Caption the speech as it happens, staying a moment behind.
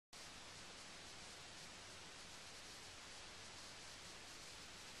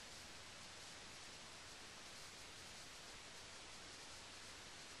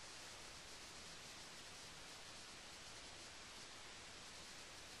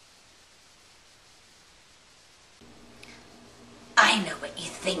I know what you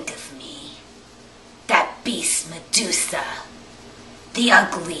think of me. That beast Medusa. The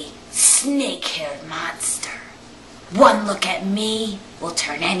ugly, snake-haired monster. One look at me will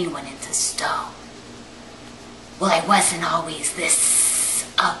turn anyone into stone. Well, I wasn't always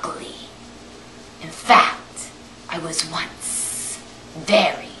this ugly. In fact, I was once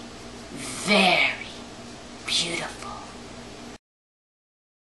very, very beautiful.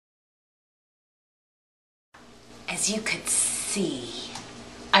 As you could see,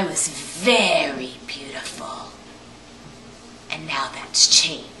 I was very beautiful. And now that's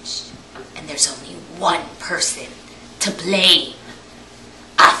changed. And there's only one person to blame.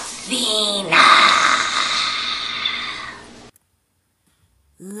 Athena!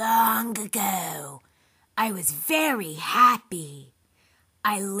 Long ago, I was very happy.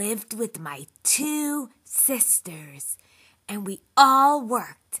 I lived with my 2 sisters, and we all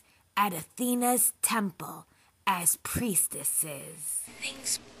worked at Athena's temple as priestesses.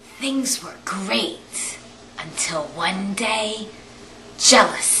 Things were great until one day,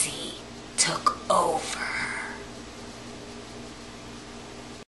 jealousy took over.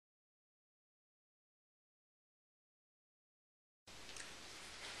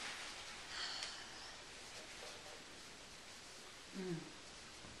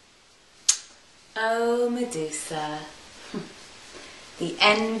 Oh, Medusa, the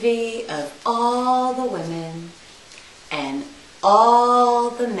envy of all the women, and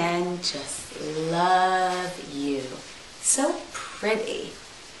all the men just love you. So pretty.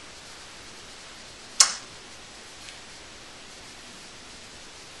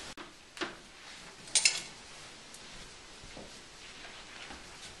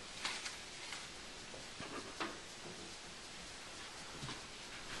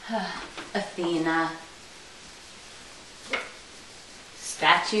 Athena.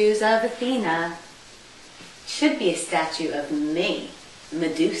 Statues of Athena. Should be a statue of me,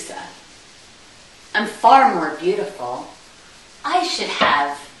 Medusa. I'm far more beautiful. I should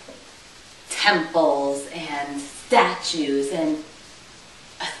have temples and statues, and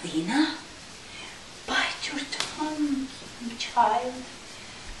Athena? Bite your tongue, you child.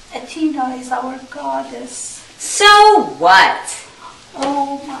 Athena is our goddess. So what?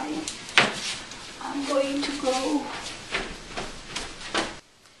 Oh my, I'm going to go.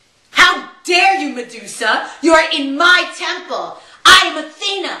 How dare you, Medusa? You are in my temple. I am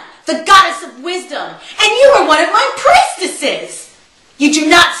Athena, the goddess of wisdom, and you are one of my priestesses. You do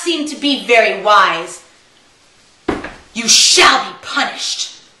not seem to be very wise. You shall be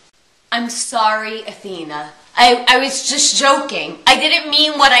punished. I'm sorry, Athena. I was just joking. I didn't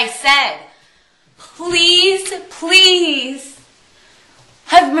mean what I said. Please, please,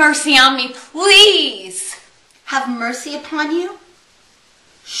 have mercy on me, please. Have mercy upon you?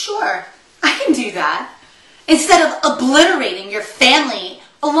 Sure, I can do that. Instead of obliterating your family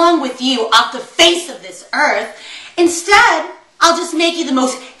along with you off the face of this earth, instead, I'll just make you the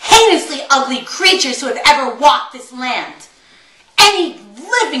most heinously ugly creatures who have ever walked this land. Any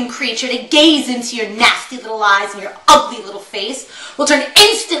living creature to gaze into your nasty little eyes and your ugly little face will turn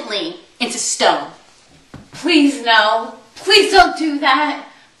instantly into stone. Please, no. Please don't do that.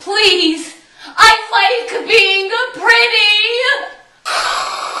 Please. I like being pretty.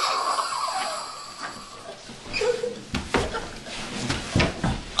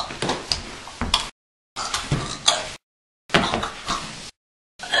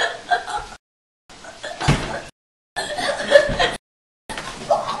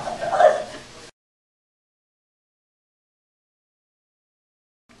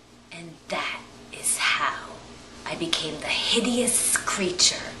 And that is how I became the hideous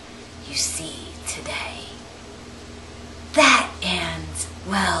creature you see today. That and,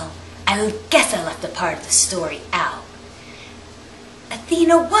 well, I guess I left a part of the story out.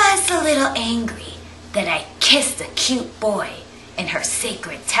 Athena was a little angry that I kissed a cute boy in her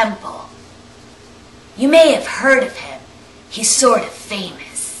sacred temple. You may have heard of him. He's sort of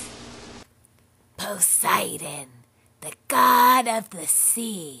famous. Poseidon, the god of the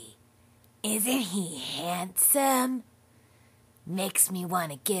sea. Isn't he handsome? Makes me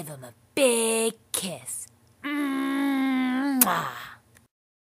want to give him a big kiss. Mwah.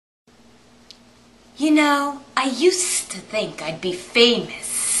 You know, I used to think I'd be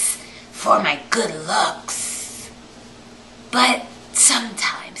famous for my good looks. But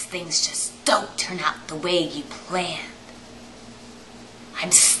sometimes things just don't turn out the way you planned.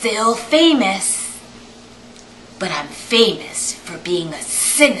 I'm still famous, but I'm famous for being a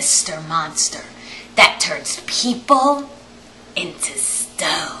sinister monster that turns people into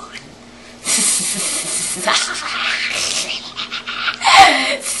stone.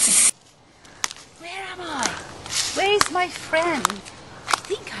 Where am I? Where is my my friend. I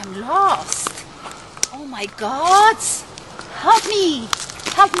think I'm lost. Oh my God! Help me!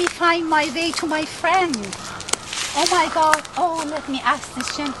 Help me find my way to my friend. Oh my God! Oh, let me ask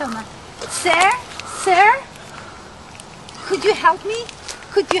this gentleman. Sir? Sir? Could you help me?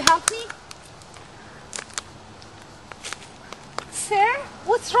 Could you help me? Sir?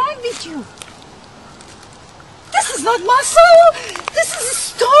 What's wrong with you? This is not muscle! This is a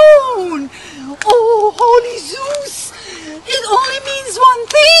stone! Oh, holy Zeus! It only means one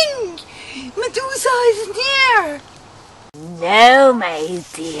thing! Medusa is near! No, my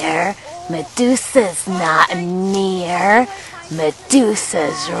dear. Medusa's not near.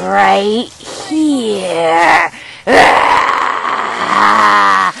 Medusa's right here.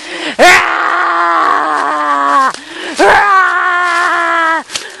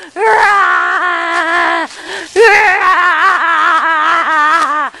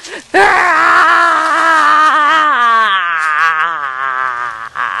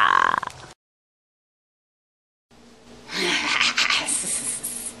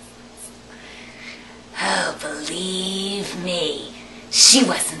 Oh, believe me, she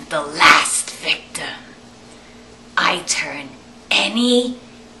wasn't the last victim. I turn any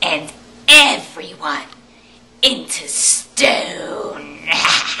and everyone into stone.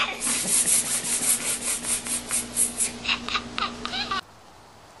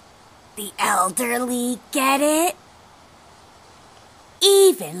 The elderly get it?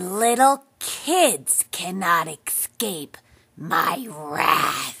 Even little kids cannot escape my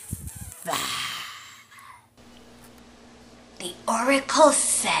wrath. The oracle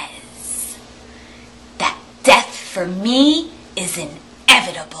says that death for me is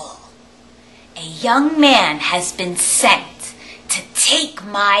inevitable. A young man has been sent to take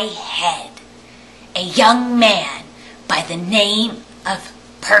my head. A young man by the name of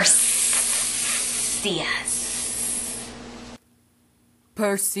Perseus.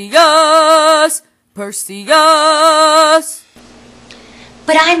 Perseus! Perseus!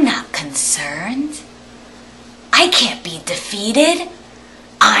 But I'm not concerned. I can't be defeated.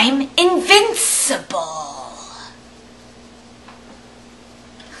 I'm invincible.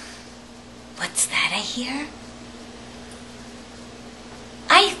 What's that I hear?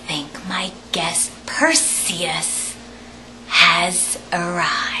 I think my guest Perseus has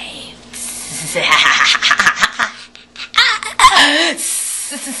arrived.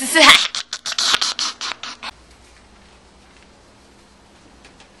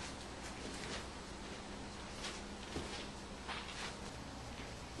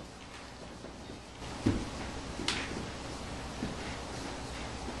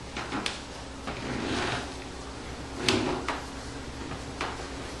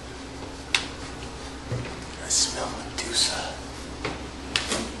 I smell Medusa.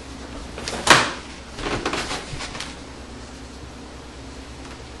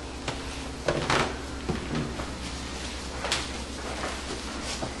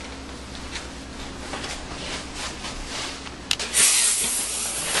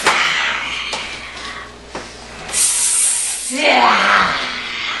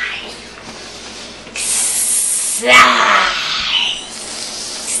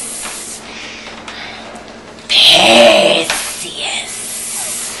 Perseus.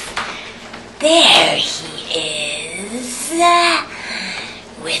 There he is.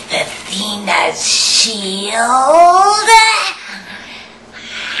 With Athena's shield.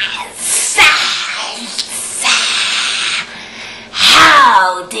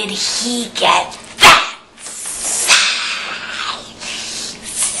 How did he get that?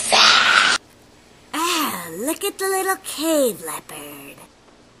 Ah, look at the little cave leopard.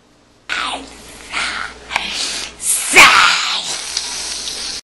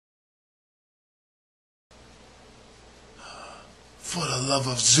 For the love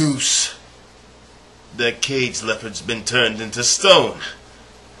of Zeus. That cage leopard's been turned into stone.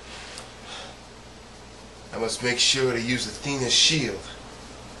 I must make sure to use Athena's shield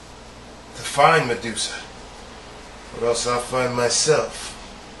to find Medusa, or else I'll find myself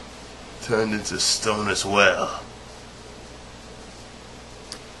turned into stone as well.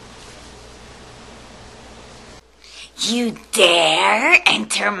 You dare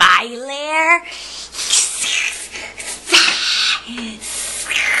enter my lair?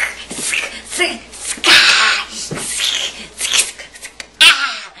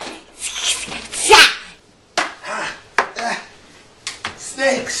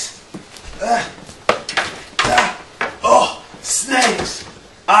 Snakes! Oh, snakes!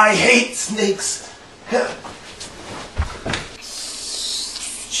 I hate snakes!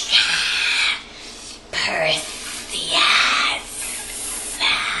 Perseus.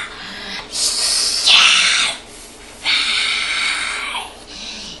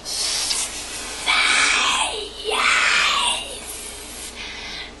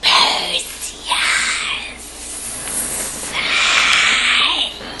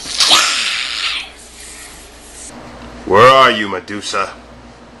 Where are you, Medusa?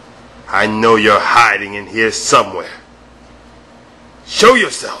 I know you're hiding in here somewhere. Show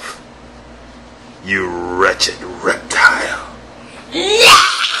yourself, you wretched reptile.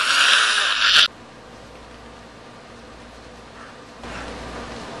 Yeah!